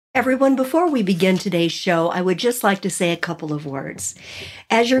Everyone, before we begin today's show, I would just like to say a couple of words.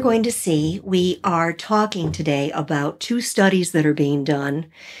 As you're going to see, we are talking today about two studies that are being done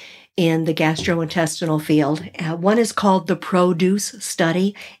in the gastrointestinal field. One is called the Produce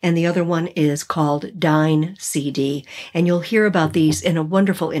study, and the other one is called Dine CD. And you'll hear about these in a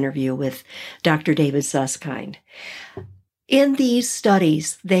wonderful interview with Dr. David Suskind. In these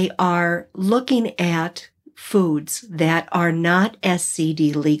studies, they are looking at foods that are not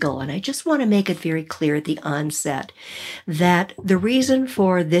SCD legal. And I just want to make it very clear at the onset that the reason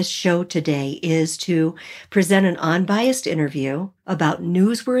for this show today is to present an unbiased interview about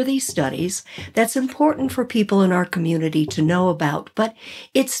newsworthy studies that's important for people in our community to know about. But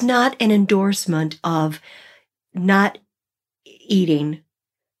it's not an endorsement of not eating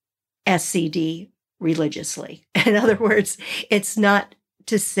SCD religiously. In other words, it's not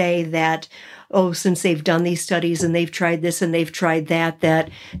to say that, oh, since they've done these studies and they've tried this and they've tried that,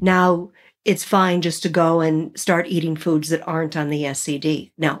 that now it's fine just to go and start eating foods that aren't on the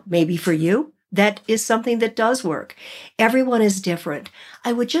SCD. Now, maybe for you, that is something that does work. Everyone is different.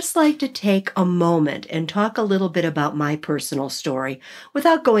 I would just like to take a moment and talk a little bit about my personal story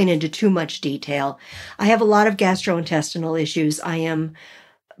without going into too much detail. I have a lot of gastrointestinal issues. I am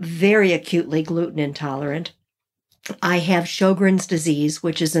very acutely gluten intolerant. I have Sjogren's disease,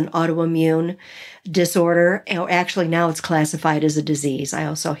 which is an autoimmune disorder. Actually, now it's classified as a disease. I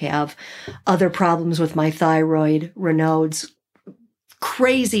also have other problems with my thyroid, Raynaud's,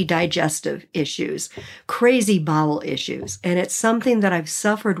 crazy digestive issues, crazy bowel issues. And it's something that I've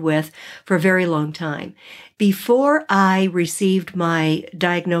suffered with for a very long time. Before I received my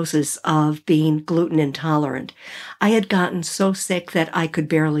diagnosis of being gluten intolerant, I had gotten so sick that I could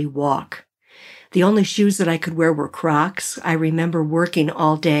barely walk. The only shoes that I could wear were Crocs. I remember working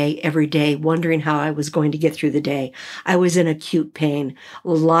all day, every day, wondering how I was going to get through the day. I was in acute pain, a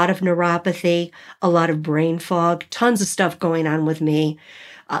lot of neuropathy, a lot of brain fog, tons of stuff going on with me,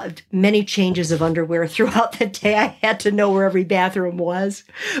 many changes of underwear throughout the day. I had to know where every bathroom was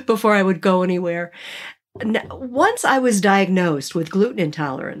before I would go anywhere. Once I was diagnosed with gluten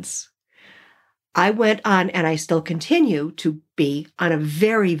intolerance, I went on, and I still continue to be on a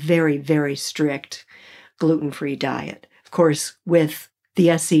very, very, very strict gluten-free diet. Of course, with the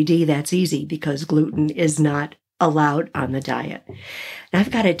SCD, that's easy because gluten is not allowed on the diet. And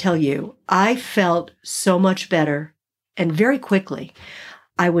I've got to tell you, I felt so much better, and very quickly,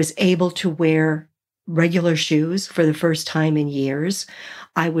 I was able to wear regular shoes for the first time in years.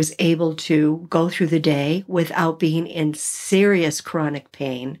 I was able to go through the day without being in serious chronic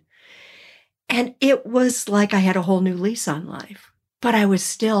pain. And it was like I had a whole new lease on life, but I was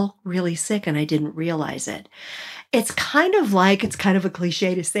still really sick and I didn't realize it. It's kind of a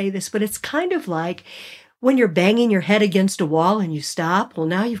cliche to say this, but it's kind of like when you're banging your head against a wall and you stop. Well,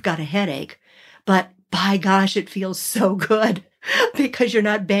 now you've got a headache, but by gosh, it feels so good because you're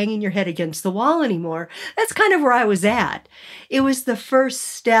not banging your head against the wall anymore. That's kind of where I was at. It was the first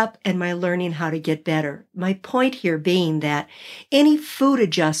step in my learning how to get better. My point here being that any food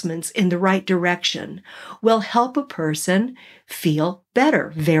adjustments in the right direction will help a person feel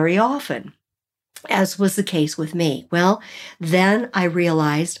better very often, as was the case with me. Well, then I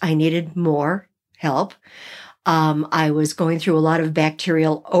realized I needed more help. I was going through a lot of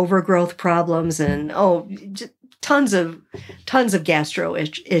bacterial overgrowth problems and, tons of gastro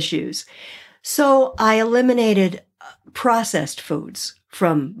issues. So I eliminated processed foods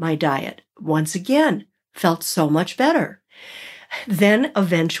from my diet. Once again, felt so much better. Then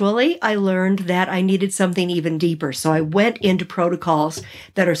eventually I learned that I needed something even deeper. So I went into protocols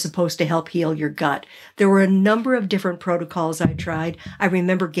that are supposed to help heal your gut. There were a number of different protocols I tried. I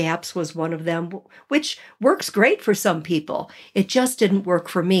remember GAPS was one of them, which works great for some people. It just didn't work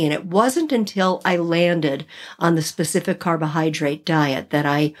for me. And it wasn't until I landed on the Specific Carbohydrate Diet that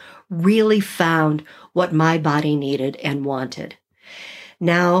I really found what my body needed and wanted.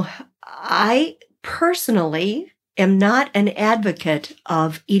 Now, I personally am not an advocate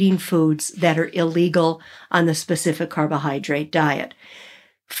of eating foods that are illegal on the Specific Carbohydrate Diet.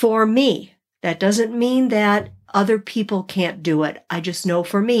 For me, that doesn't mean that other people can't do it. I just know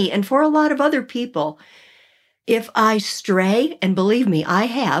for me and for a lot of other people, if I stray, and believe me, I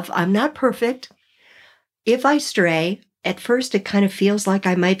have, I'm not perfect. If I stray, at first it kind of feels like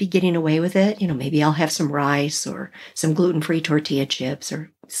I might be getting away with it. Maybe I'll have some rice or some gluten-free tortilla chips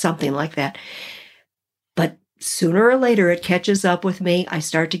or something like that. But sooner or later, it catches up with me. I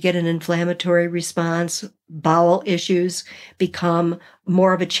start to get an inflammatory response. Bowel issues become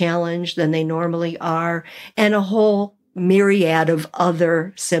more of a challenge than they normally are. And a whole myriad of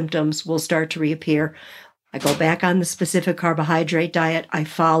other symptoms will start to reappear. I go back on the specific carbohydrate diet. I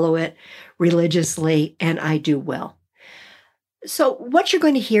follow it religiously, and I do well. So what you're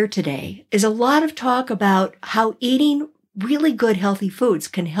going to hear today is a lot of talk about how eating really good healthy foods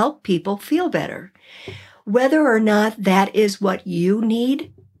can help people feel better. Whether or not that is what you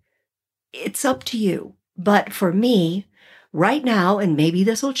need, it's up to you. But for me, right now, and maybe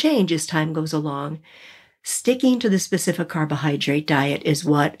this will change as time goes along, sticking to the specific carbohydrate diet is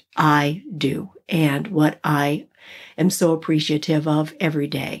what I do and what I am so appreciative of every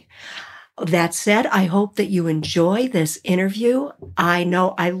day. That said, I hope that you enjoy this interview. I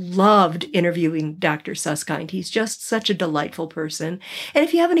know I loved interviewing Dr. Suskind. He's just such a delightful person. And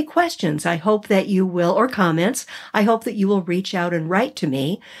if you have any questions, I hope that you will, or comments, I hope that you will reach out and write to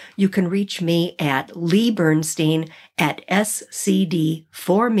me. You can reach me at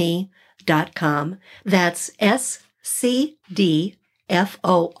leebernstein@scdforme.com. That's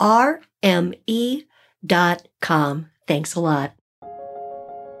SCDFORME.com. Thanks a lot.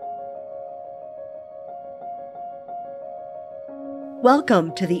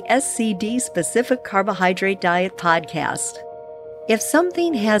 Welcome to the SCD Specific Carbohydrate Diet podcast. If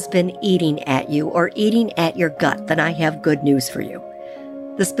something has been eating at you or eating at your gut, then I have good news for you.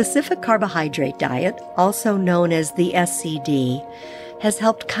 The Specific Carbohydrate Diet, also known as the SCD, has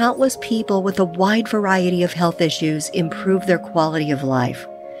helped countless people with a wide variety of health issues improve their quality of life.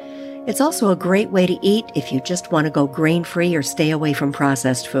 It's also a great way to eat if you just want to go grain-free or stay away from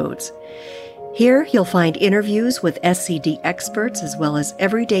processed foods. Here, you'll find interviews with SCD experts as well as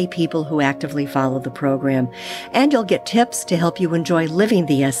everyday people who actively follow the program. And you'll get tips to help you enjoy living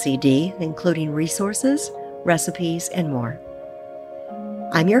the SCD, including resources, recipes, and more.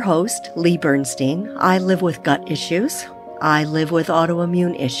 I'm your host, Lee Bernstein. I live with gut issues. I live with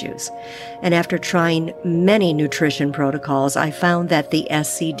autoimmune issues. And after trying many nutrition protocols, I found that the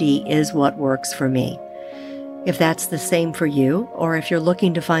SCD is what works for me. If that's the same for you, or if you're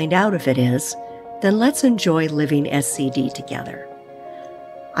looking to find out if it is, then let's enjoy living SCD together.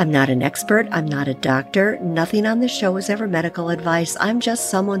 I'm not an expert. I'm not a doctor. Nothing on this show is ever medical advice. I'm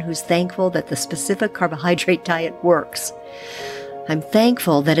just someone who's thankful that the specific carbohydrate diet works. I'm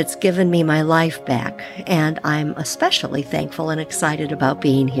thankful that it's given me my life back, and I'm especially thankful and excited about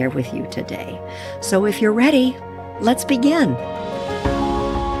being here with you today. So if you're ready, let's begin.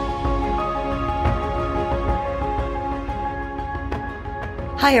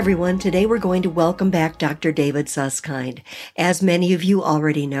 Hi, everyone. Today we're going to welcome back Dr. David Suskind. As many of you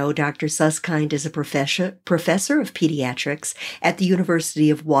already know, Dr. Suskind is a professor of pediatrics at the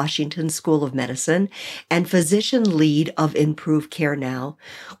University of Washington School of Medicine and physician lead of ImproveCareNow,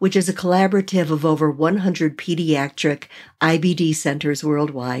 which is a collaborative of over 100 pediatric IBD centers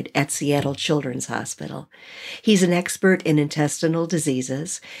worldwide at Seattle Children's Hospital. He's an expert in intestinal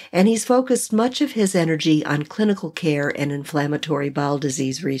diseases, and he's focused much of his energy on clinical care and inflammatory bowel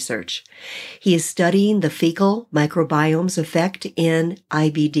disease research. He is studying the fecal microbiome's effect in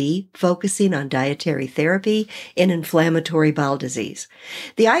IBD, focusing on dietary therapy in inflammatory bowel disease.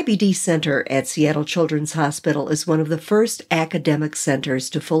 The IBD Center at Seattle Children's Hospital is one of the first academic centers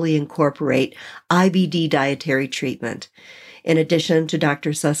to fully incorporate IBD dietary treatment. In addition to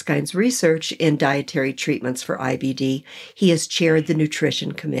Dr. Suskind's research in dietary treatments for IBD, he has chaired the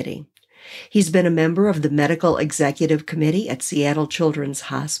Nutrition Committee. He's been a member of the Medical Executive Committee at Seattle Children's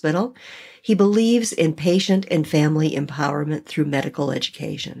Hospital. He believes in patient and family empowerment through medical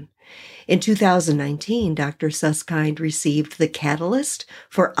education. In 2019, Dr. Suskind received the Catalyst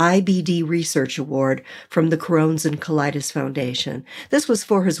for IBD Research Award from the Crohn's and Colitis Foundation. This was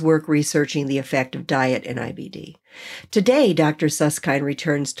for his work researching the effect of diet in IBD. Today, Dr. Suskind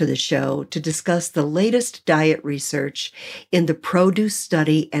returns to the show to discuss the latest diet research in the Produce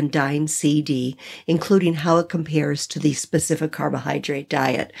Study and Dine CD, including how it compares to the specific carbohydrate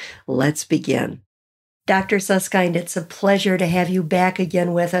diet. Let's begin. Dr. Suskind, it's a pleasure to have you back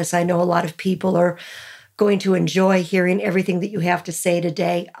again with us. I know a lot of people are going to enjoy hearing everything that you have to say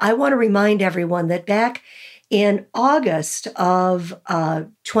today. I want to remind everyone that back in August of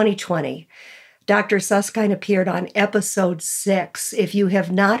 2020, Dr. Suskind appeared on episode 6. If you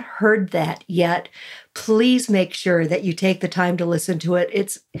have not heard that yet, please make sure that you take the time to listen to it.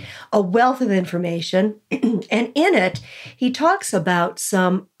 It's a wealth of information. And in it, he talks about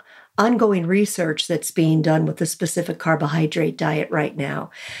some ongoing research that's being done with the specific carbohydrate diet right now.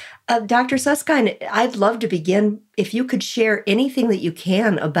 Dr. Suskind, I'd love to begin if you could share anything that you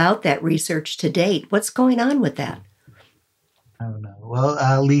can about that research to date. What's going on with that? I don't know.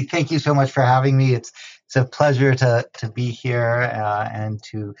 Well, Lee, thank you so much for having me. It's a pleasure to be here and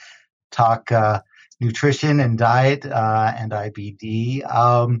to talk nutrition and diet and IBD.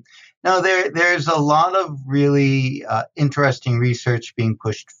 No, there's a lot of really interesting research being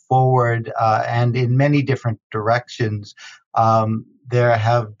pushed forward and in many different directions. There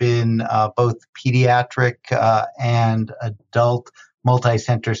have been both pediatric and adult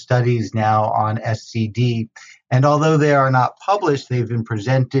multi-center studies now on SCD. And although they are not published, they've been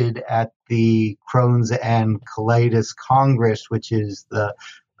presented at the Crohn's and Colitis Congress, which is the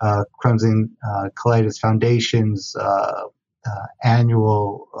Crohn's and Colitis Foundation's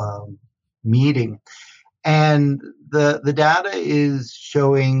annual meeting. And the data is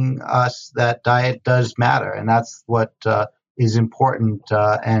showing us that diet does matter, and that's what is important,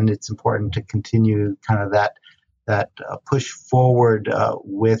 and it's important to continue kind of that push forward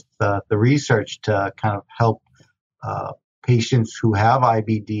with the research to kind of help patients who have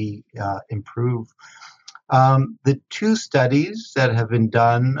IBD improve. The two studies that have been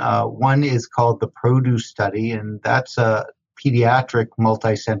done, one is called the PRODUCE study, and that's a pediatric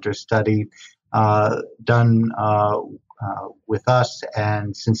multi-center study done with us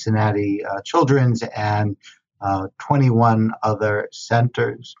and Cincinnati Children's and 21 other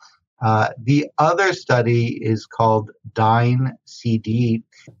centers. The other study is called Dine CD,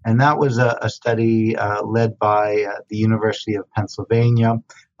 and that was a study led by the University of Pennsylvania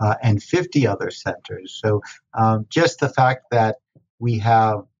and 50 other centers. So just the fact that we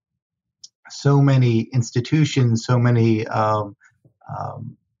have so many institutions, so many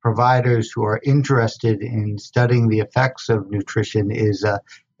providers who are interested in studying the effects of nutrition is a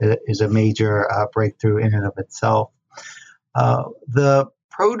major breakthrough in and of itself. The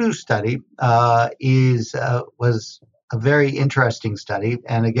PRODUCE study was a very interesting study,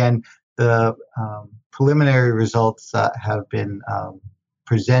 and again, the preliminary results have been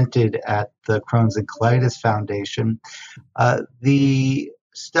presented at the Crohn's and Colitis Foundation. The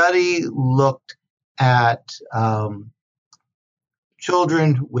study looked at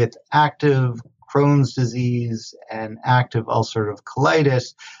children with active Crohn's disease and active ulcerative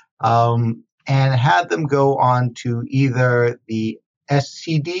colitis, and had them go on to either the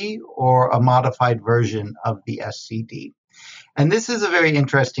SCD or a modified version of the SCD. And this is a very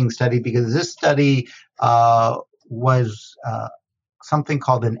interesting study because this study was something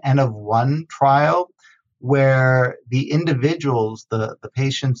called an N of 1 trial, where the individuals, the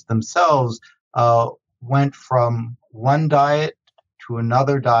patients themselves, went from one diet to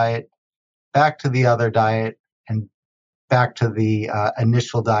another diet, back to the other diet, and back to the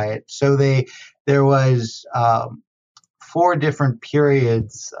initial diet. So there was 4 different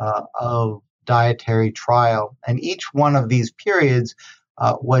periods of dietary trial, and each one of these periods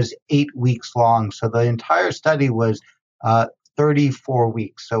was 8 weeks long. So the entire study was 34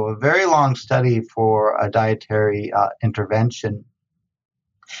 weeks. So a very long study for a dietary intervention.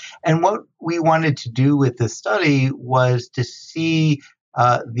 And what we wanted to do with this study was to see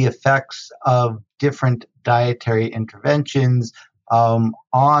the effects of different dietary interventions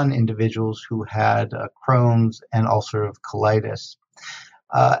on individuals who had Crohn's and ulcerative colitis.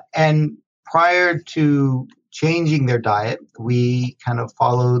 And prior to changing their diet, we kind of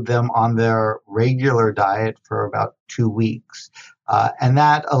followed them on their regular diet for about 2 weeks. And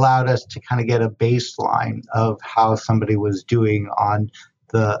that allowed us to kind of get a baseline of how somebody was doing on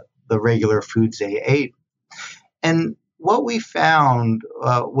the regular foods they ate. And what we found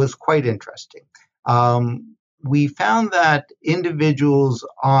was quite interesting. We found that individuals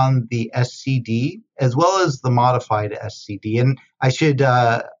on the SCD, as well as the modified SCD, and I should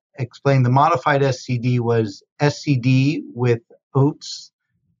explain, the modified SCD was SCD with oats,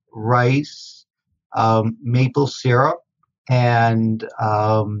 rice, maple syrup, and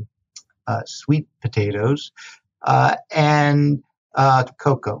sweet potatoes, and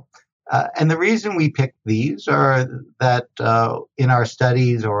cocoa. And the reason we picked these are that in our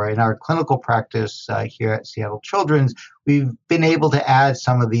studies or in our clinical practice here at Seattle Children's, we've been able to add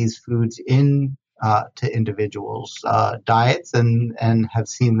some of these foods in to individuals' diets and have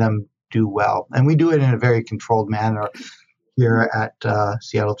seen them do well. And we do it in a very controlled manner here at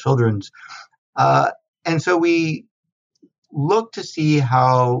Seattle Children's. And so we look to see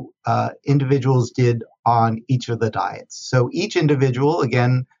how individuals did on each of the diets. So each individual,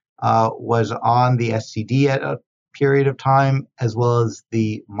 again, was on the SCD at a period of time, as well as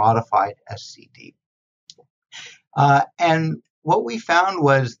the modified SCD. And what we found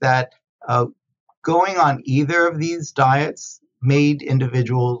was that going on either of these diets made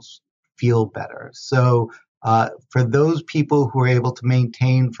individuals feel better. So for those people who were able to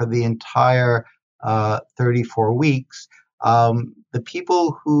maintain for the entire 34 weeks, the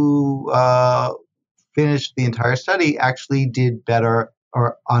people who finished the entire study actually did better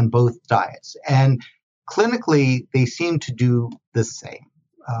or on both diets. And clinically, they seem to do the same,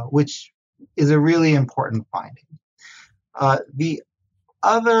 which is a really important finding. The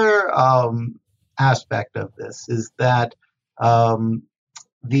other aspect of this is that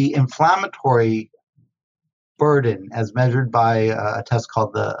the inflammatory burden, as measured by a test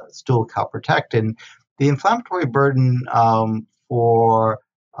called the stool calprotectin, the inflammatory burden for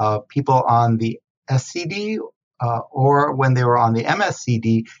people on the SCD or when they were on the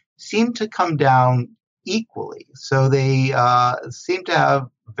MSCD seemed to come down equally. So they seem to have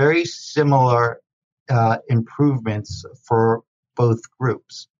very similar improvements for both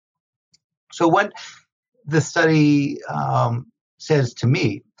groups. So what the study says to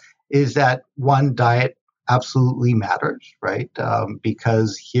me is that one, diet absolutely matters, right?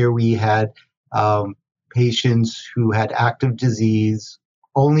 Because here we had patients who had active disease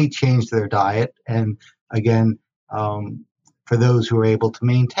only changed their diet. And again, for those who were able to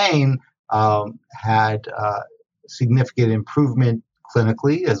maintain, had significant improvement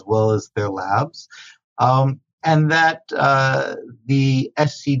clinically as well as their labs. And that the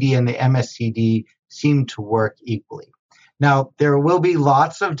SCD and the MSCD seem to work equally. Now, there will be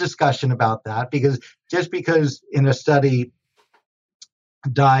lots of discussion about that because just because in a study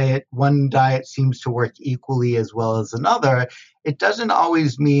one diet seems to work equally as well as another, it doesn't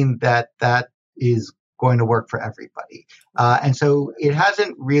always mean that that is going to work for everybody. And so it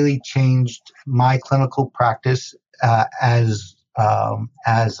hasn't really changed my clinical practice as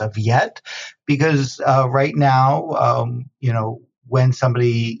of yet, because right now, when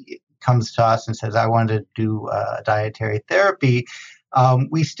somebody comes to us and says, I want to do dietary therapy,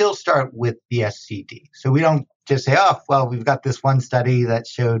 we still start with the SCD. So we don't just say, oh, well, we've got this one study that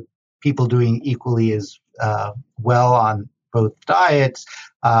showed people doing equally as well on both diets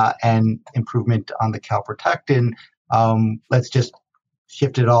and improvement on the calprotectin. Let's just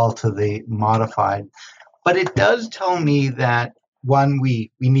shift it all to the modified. But it does tell me that, one,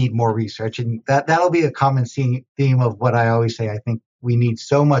 we need more research, and that'll be a common theme of what I always say. I think we need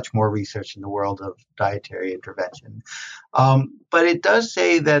so much more research in the world of dietary intervention. But it does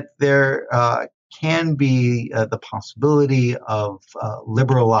say that there can be the possibility of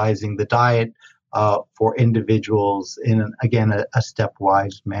liberalizing the diet for individuals in, again, a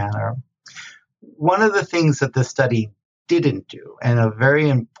stepwise manner. One of the things that the study didn't do, and a very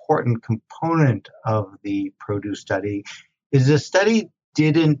important component of the PRODUCE study, is the study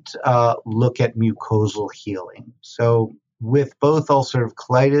didn't look at mucosal healing. So with both ulcerative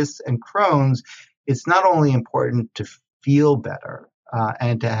colitis and Crohn's, it's not only important to feel better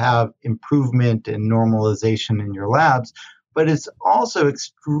and to have improvement and normalization in your labs, but it's also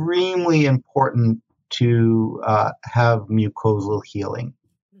extremely important to have mucosal healing.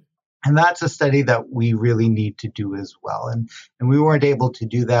 And that's a study that we really need to do as well. And we weren't able to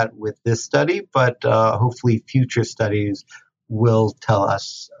do that with this study, but hopefully future studies will tell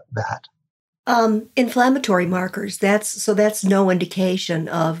us that. Inflammatory markers, that's no indication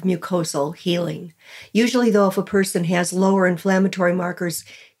of mucosal healing. Usually, though, if a person has lower inflammatory markers,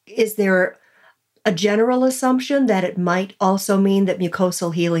 is there a general assumption that it might also mean that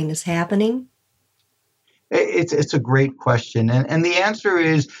mucosal healing is happening? It's a great question. And the answer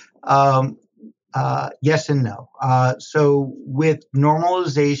is yes and no. So with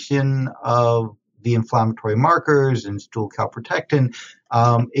normalization of the inflammatory markers and stool calprotectin,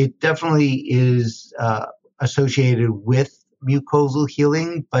 it definitely is associated with mucosal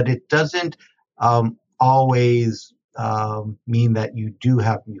healing, but it doesn't always mean that you do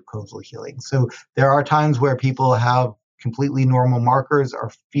have mucosal healing. So there are times where people have completely normal markers,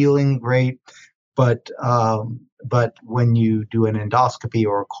 are feeling great, but when you do an endoscopy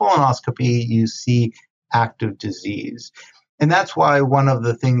or a colonoscopy, you see active disease. And that's why one of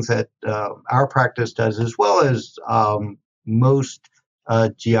the things that our practice does, as well as most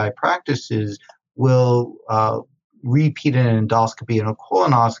GI practices, will repeat an endoscopy and a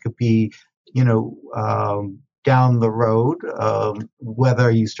colonoscopy, down the road, whether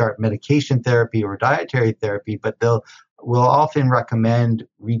you start medication therapy or dietary therapy, but will often recommend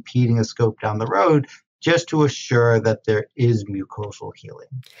repeating a scope down the road just to assure that there is mucosal healing.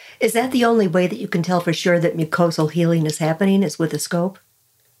 Is that the only way that you can tell for sure that mucosal healing is happening, is with a scope?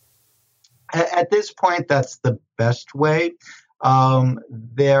 At this point, that's the best way.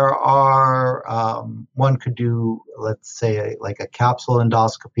 There are, one could do, let's say, like a capsule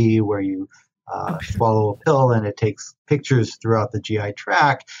endoscopy where you swallow a pill and it takes pictures throughout the GI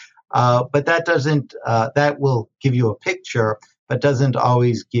tract. But that doesn't, that will give you a picture, but doesn't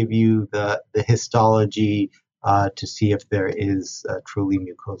always give you the histology to see if there is truly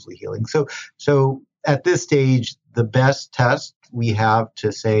mucosal healing. So at this stage, the best test we have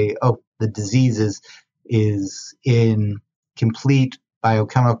to say, oh, the disease is in complete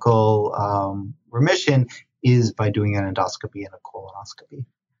biochemical remission is by doing an endoscopy and a colonoscopy.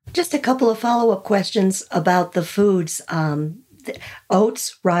 Just a couple of follow-up questions about the foods.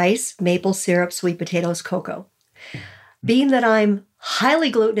 Oats, rice, maple syrup, sweet potatoes, cocoa. Being that I'm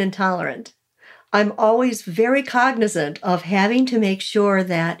highly gluten intolerant, I'm always very cognizant of having to make sure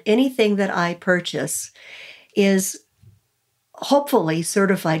that anything that I purchase is hopefully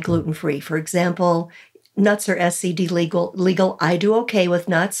certified gluten-free. For example, nuts are SCD legal. I do okay with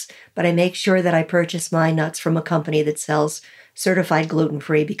nuts, but I make sure that I purchase my nuts from a company that sells certified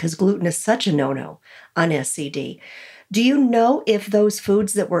gluten-free because gluten is such a no-no on SCD. Do you know if those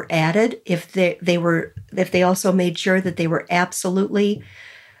foods that were added, if they also made sure that they were absolutely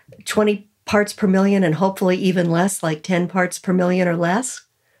 20 parts per million and hopefully even less, like 10 parts per million or less?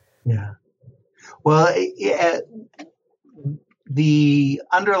 Yeah. Well, the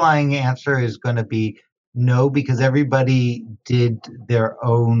underlying answer is going to be no, because everybody did their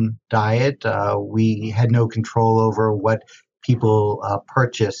own diet. We had no control over what people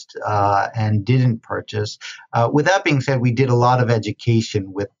purchased and didn't purchase. With that being said, we did a lot of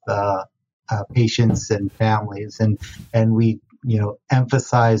education with patients and families, and we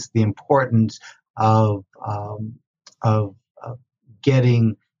emphasized the importance of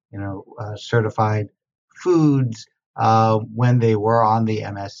getting certified foods when they were on the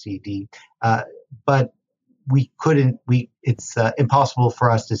MSCD, but we couldn't. It's impossible for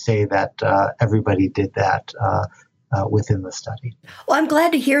us to say that everybody did that within the study. Well, I'm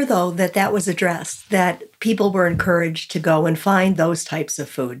glad to hear, though, that was addressed, that people were encouraged to go and find those types of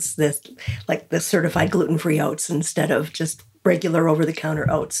foods, like the certified gluten-free oats instead of just regular over-the-counter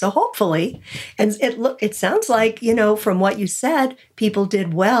oats. So hopefully, and it sounds like, from what you said, people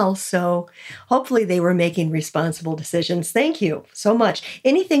did well. So hopefully they were making responsible decisions. Thank you so much.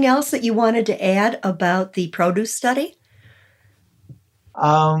 Anything else that you wanted to add about the produce study?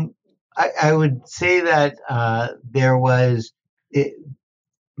 I would say that there was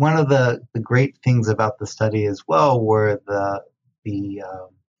one of the great things about the study as well were the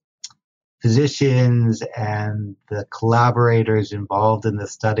physicians and the collaborators involved in the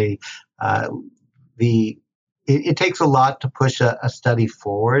study. It takes a lot to push a study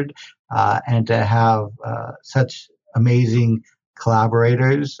forward, and to have such amazing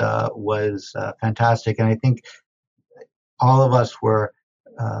collaborators was fantastic. And I think all of us were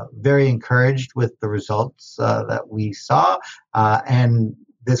very encouraged with the results that we saw, and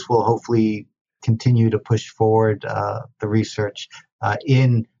this will hopefully continue to push forward the research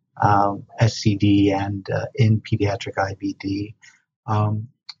in SCD and in pediatric IBD.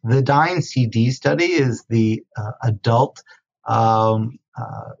 The Dine CD study is the adult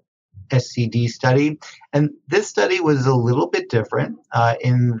SCD study, and this study was a little bit different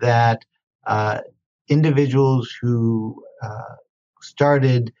in that individuals who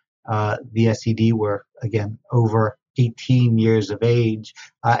started the SCD were, again, over 18 years of age,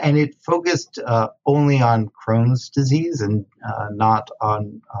 and it focused only on Crohn's disease and not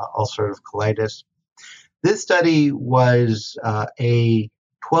on ulcerative colitis. This study was a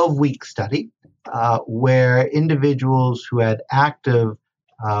 12-week study where individuals who had active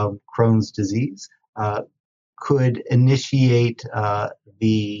Crohn's disease could initiate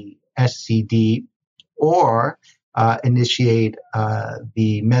the SCD or initiate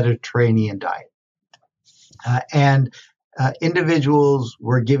the Mediterranean diet. And individuals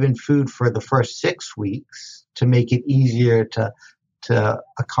were given food for the first 6 weeks to make it easier to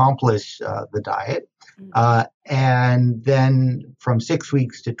accomplish the diet. And then from 6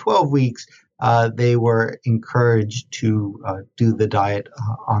 weeks to 12 weeks, they were encouraged to do the diet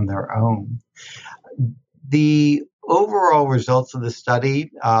on their own. The overall results of the study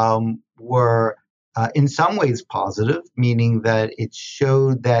were in some ways positive, meaning that it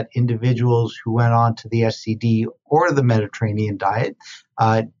showed that individuals who went on to the SCD or the Mediterranean diet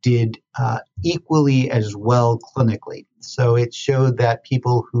did equally as well clinically. So it showed that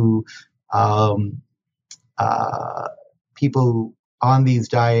people on these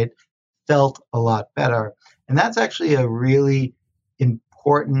diets felt a lot better. And that's actually a really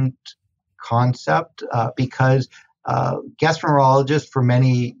important concept because gastroenterologists for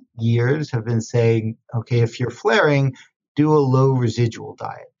many years have been saying, okay, if you're flaring, do a low residual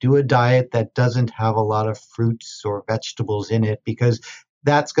diet. Do a diet that doesn't have a lot of fruits or vegetables in it because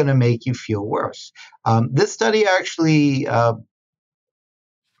that's going to make you feel worse. This study actually kind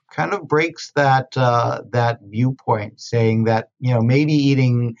of breaks that viewpoint, saying that maybe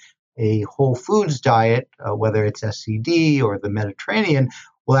eating a whole foods diet, whether it's SCD or the Mediterranean,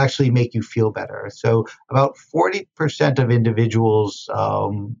 will actually make you feel better. So about 40% of individuals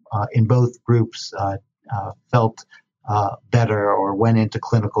in both groups felt better or went into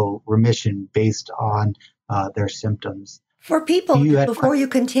clinical remission based on their symptoms. For people, before you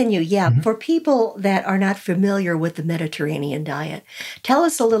continue, for people that are not familiar with the Mediterranean diet, tell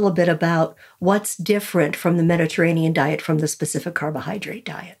us a little bit about what's different from the Mediterranean diet from the specific carbohydrate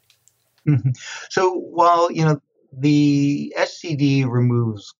diet. So while, the SCD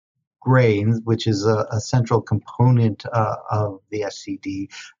removes grains, which is a central component of the SCD,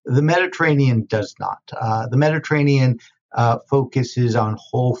 the Mediterranean does not. The Mediterranean focuses on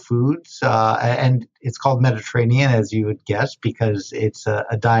whole foods, and it's called Mediterranean, as you would guess, because it's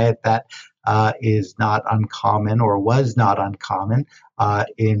a diet that is not uncommon or was not uncommon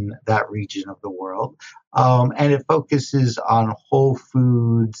in that region of the world. And it focuses on whole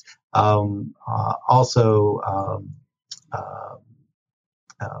foods, also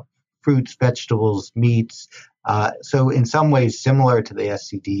fruits, vegetables, meats. So in some ways similar to the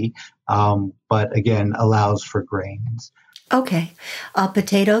SCD, but again, allows for grains. Okay.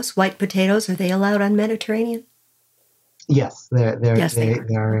 Potatoes, white potatoes, are they allowed on Mediterranean? Yes, they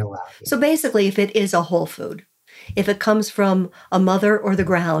are allowed. Yes. So basically, if it is a whole food, if it comes from a mother or the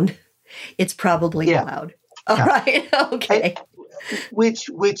ground, it's probably allowed. All right. Okay.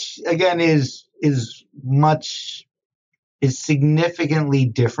 Which again is significantly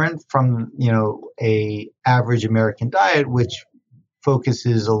different from, a average American diet, which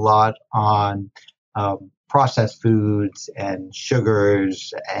focuses a lot on processed foods and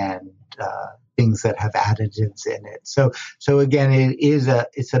sugars and things that have additives in it. So again,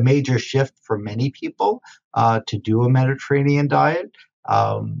 it's a major shift for many people to do a Mediterranean diet,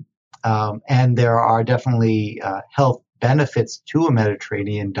 and there are definitely health benefits to a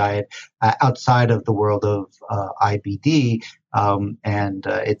Mediterranean diet outside of the world of IBD, and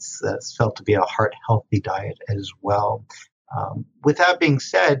it's felt to be a heart-healthy diet as well. With that being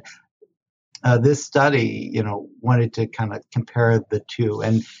said, this study, wanted to kind of compare the two,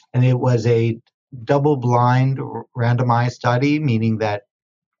 and it was a double-blind randomized study, meaning that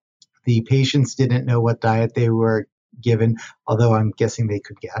the patients didn't know what diet they were given, although I'm guessing they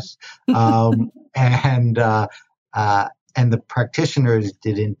could guess, and the practitioners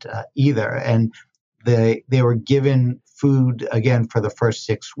didn't either, and they were given food again for the first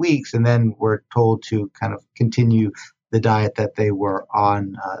 6 weeks, and then were told to kind of continue the diet that they were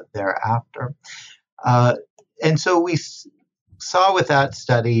on thereafter. And so we saw with that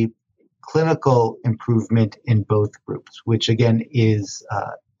study clinical improvement in both groups, which again is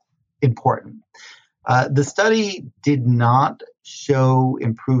important. The study did not show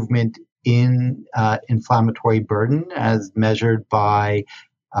improvement in inflammatory burden as measured by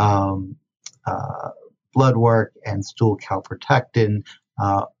blood work and stool calprotectin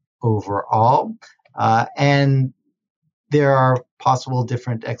overall. And there are possible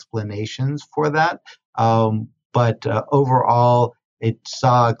different explanations for that. But overall, it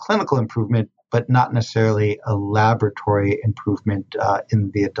saw a clinical improvement, but not necessarily a laboratory improvement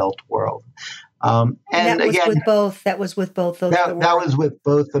in the adult world. And that was again, with both. That was with both those. That was with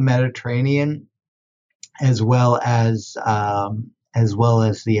both the Mediterranean as well as the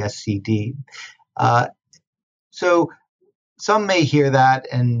SCD. So some may hear that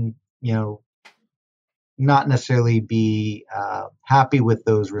and not necessarily be happy with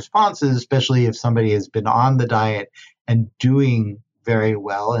those responses, especially if somebody has been on the diet and doing very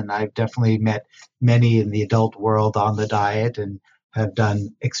well. And I've definitely met many in the adult world on the diet and have done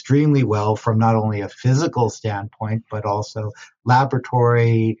extremely well from not only a physical standpoint, but also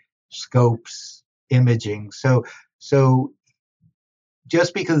laboratory scopes, imaging. So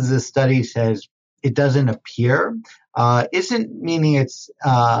just because the study says it doesn't appear, isn't meaning it's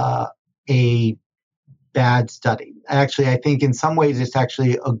a bad study. Actually, I think in some ways it's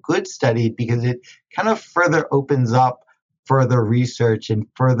actually a good study because it kind of further opens up further research and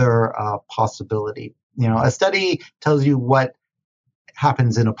further possibility. A study tells you what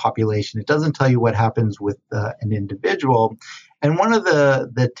happens in a population. It doesn't tell you what happens with an individual. And one of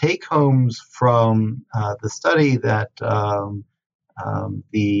the take-homes from the study that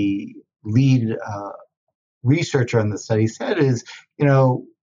the lead researcher in the study said is,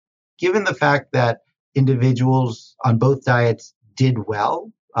 given the fact that individuals on both diets did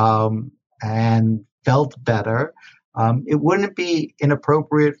well and felt better, it wouldn't be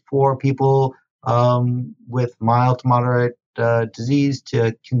inappropriate for people with mild to moderate disease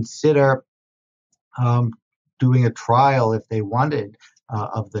to consider doing a trial if they wanted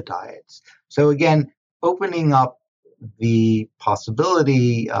of the diets. So again, opening up the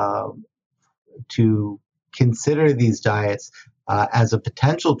possibility to consider these diets as a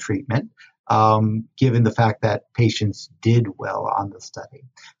potential treatment, given the fact that patients did well on the study.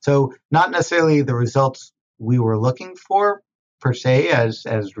 So not necessarily the results we were looking for per se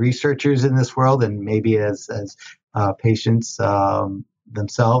as researchers in this world, and maybe as patients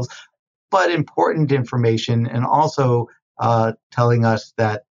themselves, but important information, and also telling us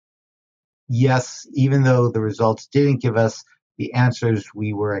that yes, even though the results didn't give us the answers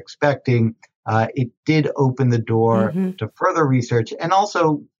we were expecting, it did open the door to further research and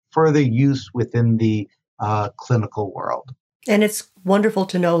also further use within the clinical world. And it's wonderful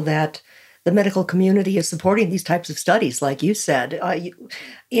to know that the medical community is supporting these types of studies, like you said.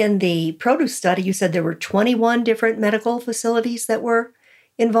 In the produce study, you said there were 21 different medical facilities that were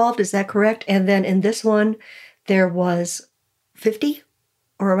involved. Is that correct? And then in this one, there was 50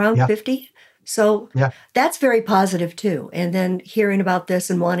 or around 50. So that's very positive too. And then hearing about this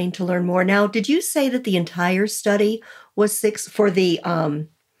and wanting to learn more. Now, did you say that the entire study was 6 for the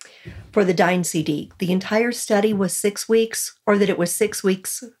Dine CD? The entire study was 6 weeks, or that it was 6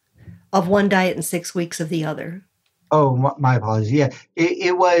 weeks of one diet and 6 weeks of the other? Oh, my apologies. Yeah,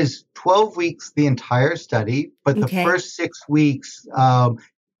 it was 12 weeks, the entire study, but the first 6 weeks,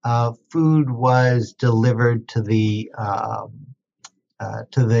 food was delivered to the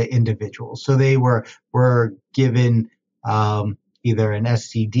individual. So they were given either an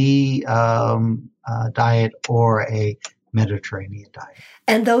SCD diet or a Mediterranean diet.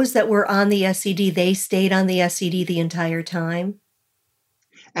 And those that were on the SCD, they stayed on the SCD the entire time?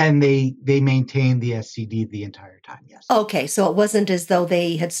 And they maintained the SCD the entire time, yes. Okay, so it wasn't as though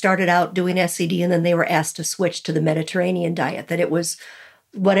they had started out doing SCD and then they were asked to switch to the Mediterranean diet, that it was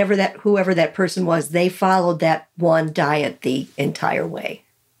whoever that person was, they followed that one diet the entire way.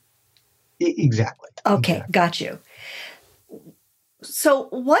 Exactly. Okay, exactly. Got you. So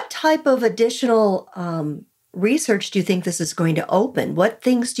what type of additional research do you think this is going to open? What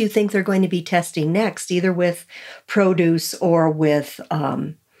things do you think they're going to be testing next, either with produce or with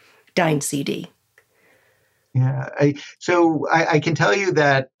Dine CD? Yeah, I can tell you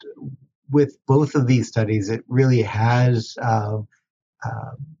that with both of these studies, it really has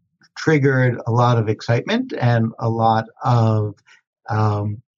triggered a lot of excitement and a lot of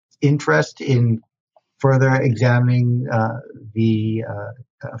interest in further examining the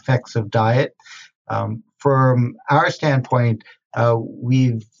effects of diet. From our standpoint,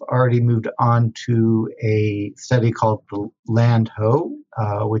 we've already moved on to a study called the LAND-HO,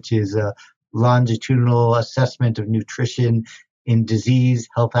 which is a longitudinal assessment of nutrition in disease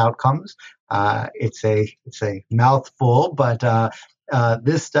health outcomes. It's a mouthful, but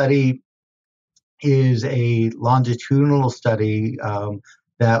this study is a longitudinal study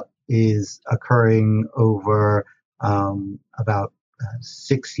that is occurring over about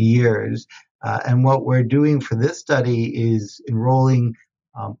 6 years. And what we're doing for this study is enrolling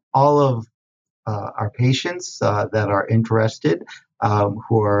all of our patients that are interested,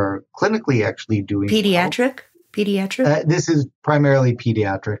 who are clinically actually doing Pediatric? well. Pediatric? This is primarily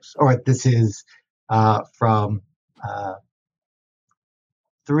pediatrics, or this is from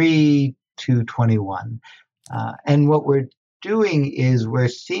 3 to 21. And what we're doing is we're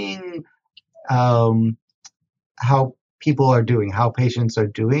seeing how people are doing, how patients are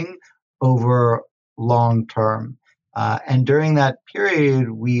doing over long term. And during that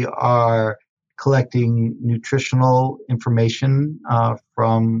period, we are collecting nutritional information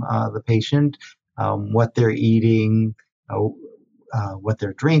from the patient, what they're eating, what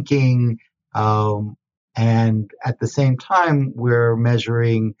they're drinking, and at the same time, we're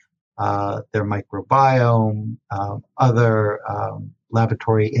measuring their microbiome, other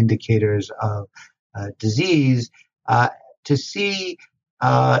laboratory indicators of disease, to see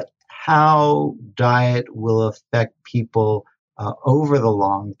how diet will affect people over the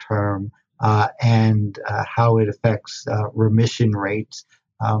long term, and how it affects remission rates.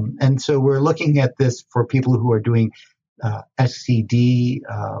 And so we're looking at this for people who are doing SCD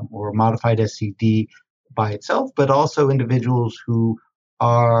or modified SCD by itself, but also individuals who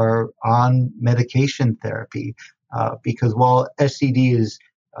are on medication therapy, because while SCD is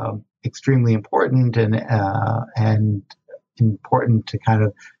extremely important and important to kind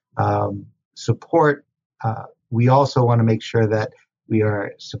of support, we also want to make sure that we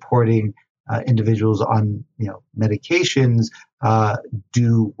are supporting individuals on medications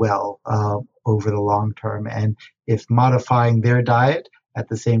do well over the long term, and if modifying their diet at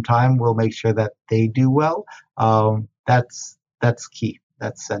the same time will make sure that they do well, that's key.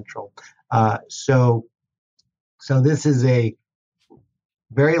 That's central. So this is a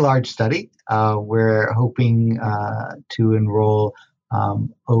very large study. We're hoping to enroll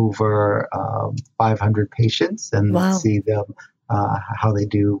over 500 patients and Wow. see them how they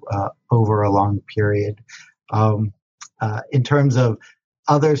do over a long period. Um, in terms of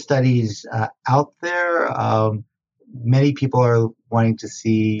other studies out there, many people are wanting to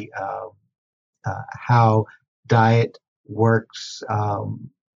see how diet works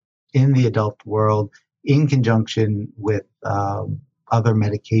in the adult world in conjunction with other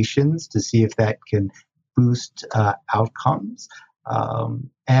medications to see if that can boost outcomes.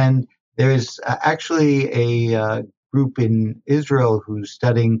 And there's actually a group in Israel who's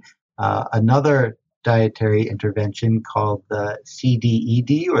studying another dietary intervention called the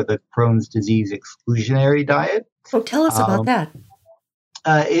CDED, or the Crohn's disease exclusionary diet. Oh, tell us about Um, that.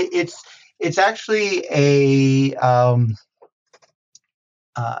 it's actually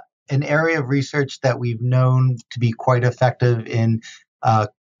an area of research that we've known to be quite effective in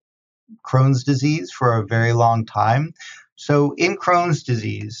Crohn's disease for a very long time. So in Crohn's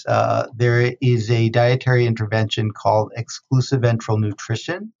disease, there is a dietary intervention called exclusive enteral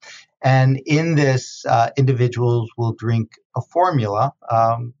nutrition. And in this, individuals will drink a formula,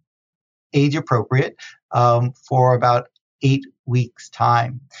 age appropriate, for about 8 weeks'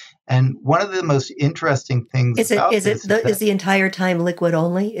 time. And one of the most interesting things about this Is the entire time liquid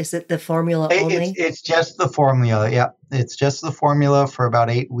only? Is it the formula only? it's just the formula. Yeah, it's just the formula for about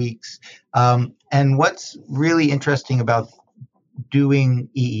 8 weeks. And what's really interesting about doing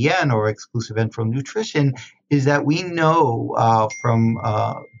EEN, or exclusive enteral nutrition, is that we know from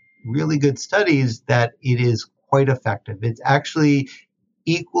really good studies that it is quite effective. It's actually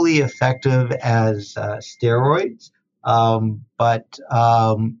equally effective as steroids, but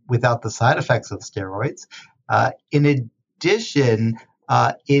without the side effects of steroids. In addition,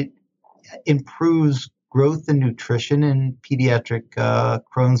 it improves growth and nutrition in pediatric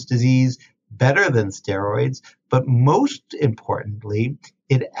Crohn's disease better than steroids. But most importantly,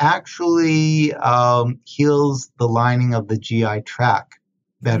 it actually heals the lining of the GI tract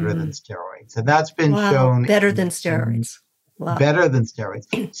better than steroids. And that's been shown better than steroids. Wow. Better than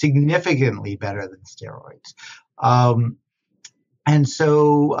steroids, significantly better than steroids. And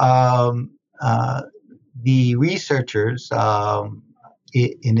so the researchers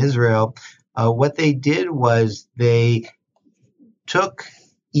in Israel, what they did was they took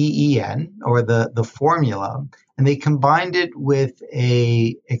EEN, or the formula, and they combined it with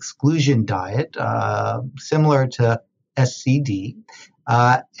a exclusion diet similar to SCD,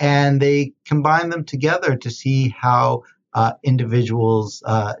 and they combined them together to see how individuals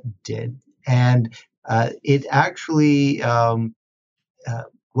did. And it actually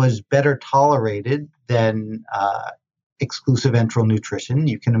was better tolerated than exclusive enteral nutrition.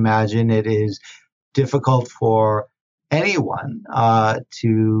 You can imagine it is difficult for anyone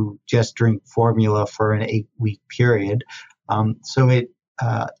to just drink formula for an 8-week period. So it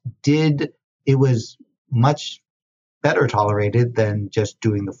was much better tolerated than just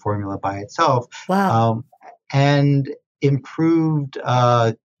doing the formula by itself. Wow. And improved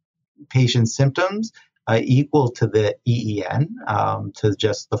patient symptoms equal to the EEN, to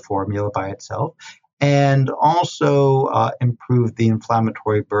just the formula by itself, and also improved the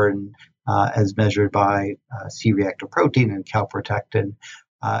inflammatory burden as measured by C-reactive protein and calprotectin.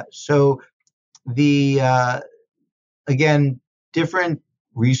 So again, different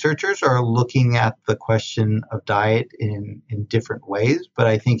researchers are looking at the question of diet in different ways, but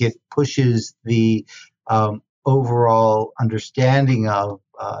I think it pushes the overall understanding of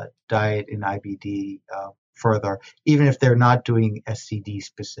diet in IBD further, even if they're not doing SCD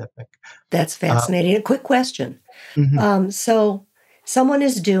specific. That's fascinating. A quick question. Mm-hmm. So someone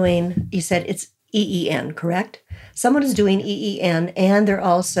is doing, you said it's EEN, correct? Someone is doing EEN and they're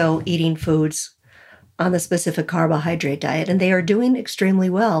also eating foods on the specific carbohydrate diet, and they are doing extremely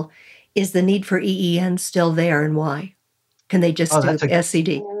well. Is the need for EEN still there, and why? Can they just do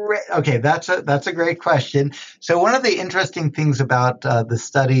SCD? Okay, that's a great question. So one of the interesting things about the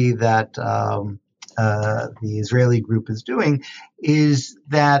study that the Israeli group is doing is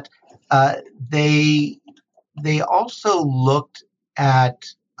that they also looked at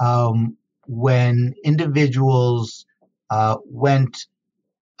when individuals went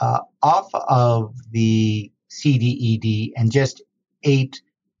off of the CDED and just ate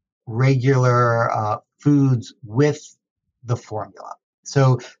regular foods with the formula.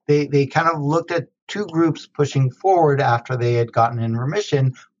 So they kind of looked at two groups pushing forward after they had gotten in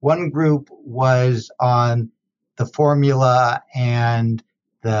remission. One group was on the formula and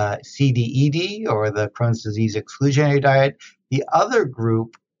the CDED, or the Crohn's disease exclusionary diet. The other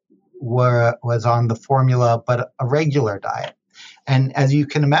group was on the formula but a regular diet. And as you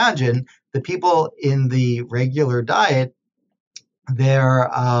can imagine, the people in the regular diet, their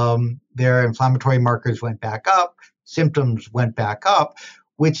inflammatory markers went back up, symptoms went back up,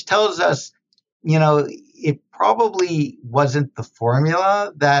 which tells us, it probably wasn't the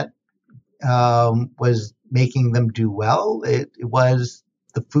formula that was making them do well. It was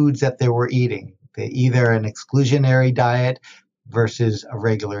the foods that they were eating, either an exclusionary diet versus a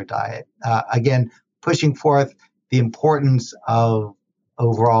regular diet. Again, pushing forth the importance of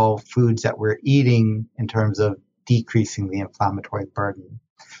overall foods that we're eating in terms of decreasing the inflammatory burden.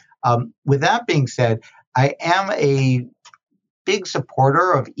 With that being said, I am a big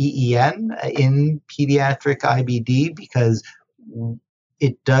supporter of EEN in pediatric IBD because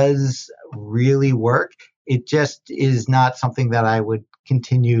it does really work. It just is not something that I would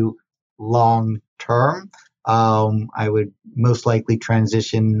continue long term. I would most likely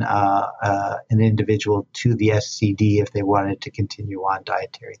transition an individual to the SCD if they wanted to continue on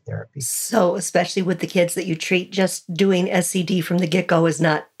dietary therapy. So, especially with the kids that you treat, just doing SCD from the get-go is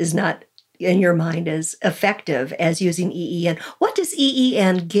not in your mind as effective as using EEN. What does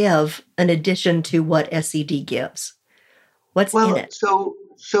EEN give in addition to what SCD gives? What's in it?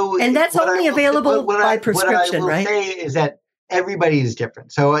 And that's only available by prescription, right? What I will say is that everybody is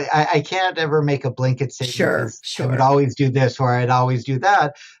different. So I can't ever make a blanket statement. Sure. I would always do this or I'd always do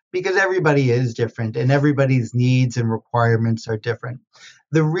that, because everybody is different and everybody's needs and requirements are different.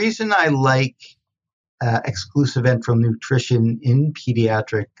 The reason I like exclusive enteral nutrition in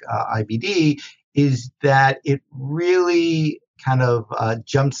pediatric IBD is that it really kind of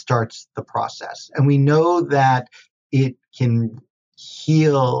jumpstarts the process. And we know that it can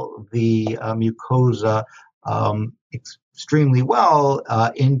heal the mucosa extremely well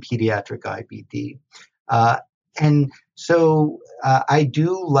in pediatric IBD. And so I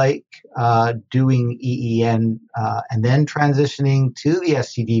do like doing EEN and then transitioning to the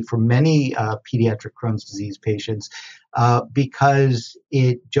SCD for many pediatric Crohn's disease patients because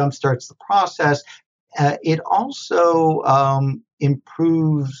it jumpstarts the process. It also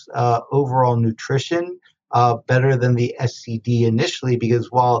improves overall nutrition better than the SCD initially,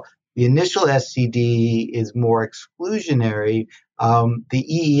 because while the initial SCD is more exclusionary, the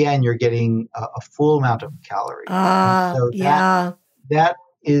EEN, you're getting a full amount of calories. That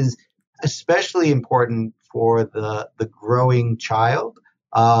is especially important for the growing child,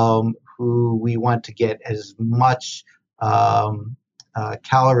 who we want to get as much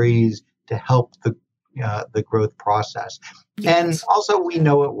calories to help the growth process. Yes. And also we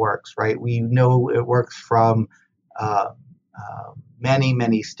know it works, right? We know it works from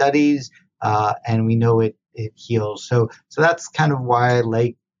many studies, and we know it heals. So that's kind of why I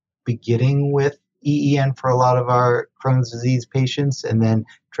like beginning with EEN for a lot of our Crohn's disease patients and then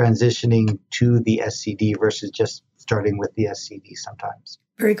transitioning to the SCD versus just starting with the SCD sometimes.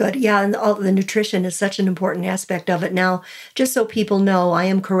 Very good. Yeah, and all the nutrition is such an important aspect of it. Now, just so people know, I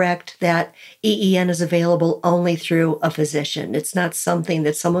am correct that EEN is available only through a physician. It's not something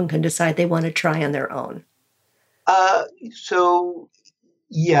that someone can decide they want to try on their own. So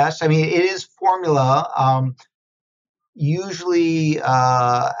yes, I mean, it is formula. Usually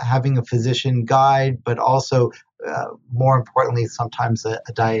having a physician guide, but also more importantly, sometimes a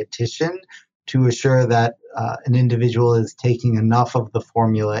dietitian to assure that an individual is taking enough of the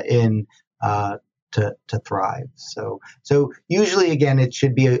formula in to thrive. So usually, again, it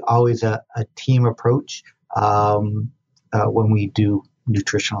should be always a team approach when we do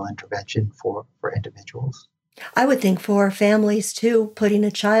nutritional intervention for individuals. I would think for families too, putting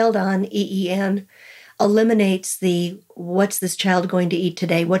a child on EEN eliminates the what's this child going to eat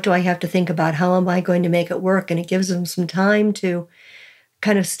today? What do I have to think about? How am I going to make it work? And it gives them some time to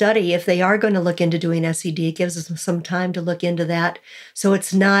kind of study. If they are going to look into doing SCD, it gives them some time to look into that. So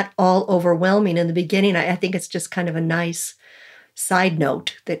it's not all overwhelming in the beginning. I think it's just kind of a nice side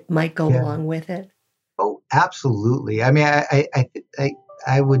note that might go along with it. Oh, absolutely. I mean,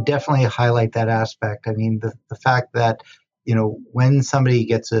 I would definitely highlight that aspect. I mean, the fact that, when somebody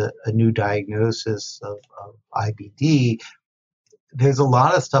gets a new diagnosis of IBD, there's a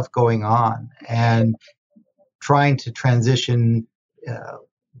lot of stuff going on, and trying to transition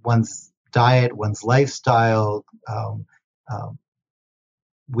one's diet, one's lifestyle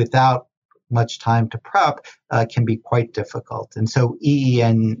without much time to prep can be quite difficult. And so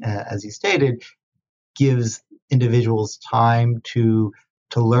EEN, as you stated, gives individuals time to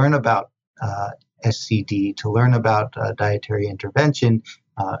learn about SCD, to learn about dietary intervention,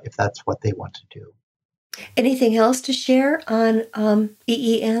 if that's what they want to do. Anything else to share on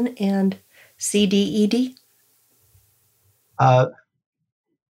EEN and CDED?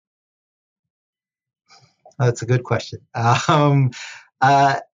 That's a good question. I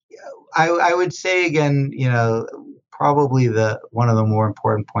would say again, probably one of the more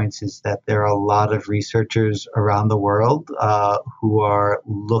important points is that there are a lot of researchers around the world who are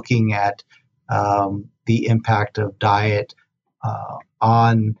looking at the impact of diet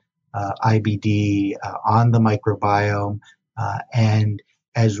on IBD, on the microbiome, and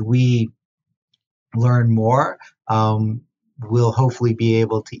as we learn more, we'll hopefully be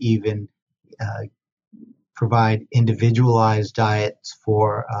able to even provide individualized diets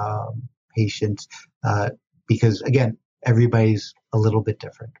for patients because, again, everybody's a little bit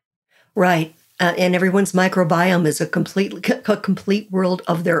different. Right. And everyone's microbiome is a complete world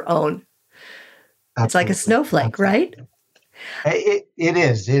of their own. Absolutely. It's like a snowflake, right? It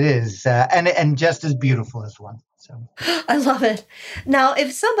is. And just as beautiful as one. So I love it. Now,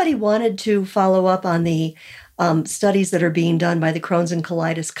 if somebody wanted to follow up on the studies that are being done by the Crohn's and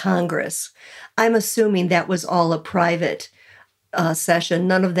Colitis Congress, I'm assuming that was all a private session.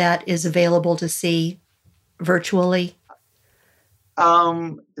 None of that is available to see virtually?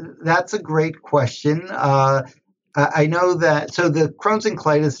 That's a great question. I know that, so the Crohn's and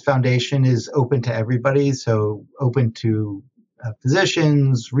Colitis Foundation is open to everybody, so open to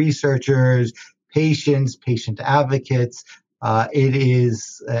physicians, researchers, patients, patient advocates. It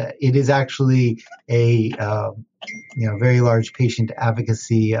is actually a very large patient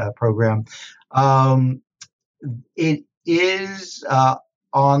advocacy program. It is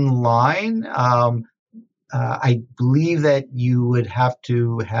online. I believe that you would have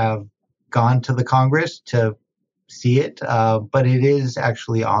to have gone to the Congress to see it, but it is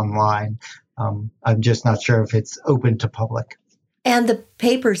actually online. I'm just not sure if it's open to public. And the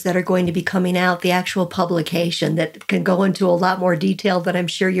papers that are going to be coming out, the actual publication that can go into a lot more detail than I'm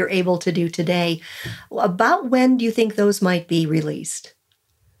sure you're able to do today. About when do you think those might be released?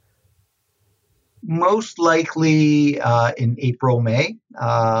 Most likely in April, May.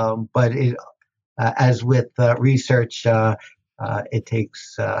 But as with research, it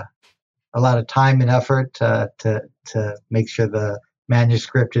takes a lot of time and effort to make sure the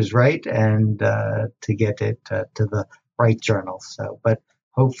manuscript is right and to get it to the right journals. So, but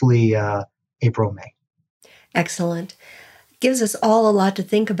hopefully April, May. Excellent. Gives us all a lot to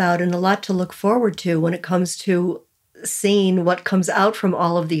think about and a lot to look forward to when it comes to seeing what comes out from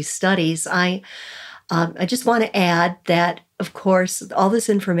all of these studies. I just want to add that, of course, all this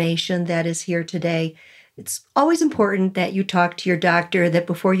information that is here today, it's always important that you talk to your doctor, that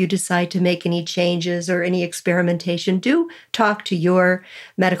before you decide to make any changes or any experimentation, do talk to your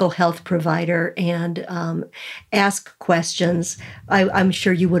medical health provider and ask questions. I'm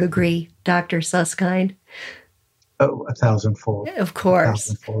sure you would agree, Dr. Suskind. Oh, 1,000-fold. Of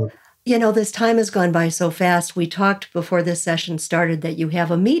course. 1,000-fold. You know, this time has gone by so fast. We talked before this session started that you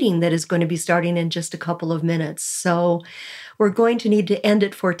have a meeting that is going to be starting in just a couple of minutes. So we're going to need to end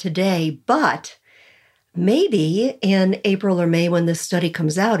it for today, but maybe in April or May when this study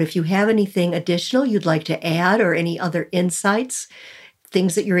comes out, if you have anything additional you'd like to add or any other insights,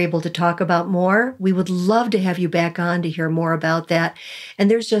 things that you're able to talk about more, we would love to have you back on to hear more about that.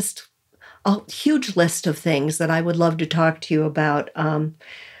 And there's just a huge list of things that I would love to talk to you about.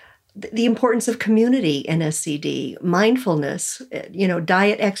 The importance of community in SCD, mindfulness,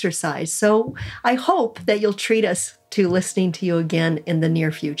 diet, exercise. So I hope that you'll treat us to listening to you again in the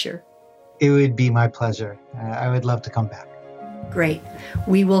near future. It would be my pleasure. I would love to come back. Great.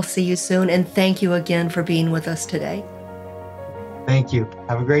 We will see you soon. And thank you again for being with us today. Thank you.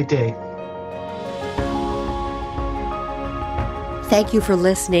 Have a great day. Thank you for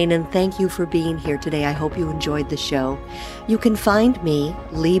listening and thank you for being here today. I hope you enjoyed the show. You can find me,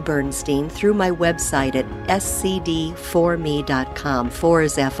 Lee Bernstein, through my website at scd4me.com. 4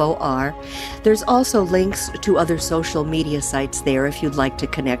 is F-O-R. There's also links to other social media sites there if you'd like to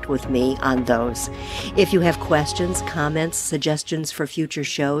connect with me on those. If you have questions, comments, suggestions for future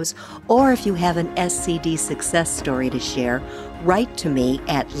shows, or if you have an SCD success story to share, write to me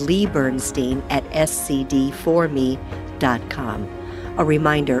at leebernstein@scd4me.com. A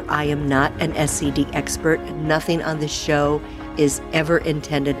reminder, I am not an SCD expert. Nothing on this show is ever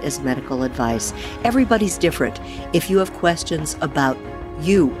intended as medical advice. Everybody's different. If you have questions about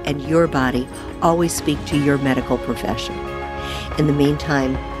you and your body, always speak to your medical profession. In the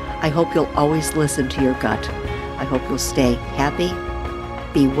meantime, I hope you'll always listen to your gut. I hope you'll stay happy,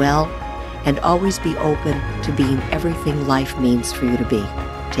 be well, and always be open to being everything life means for you to be.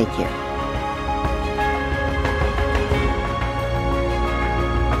 Take care.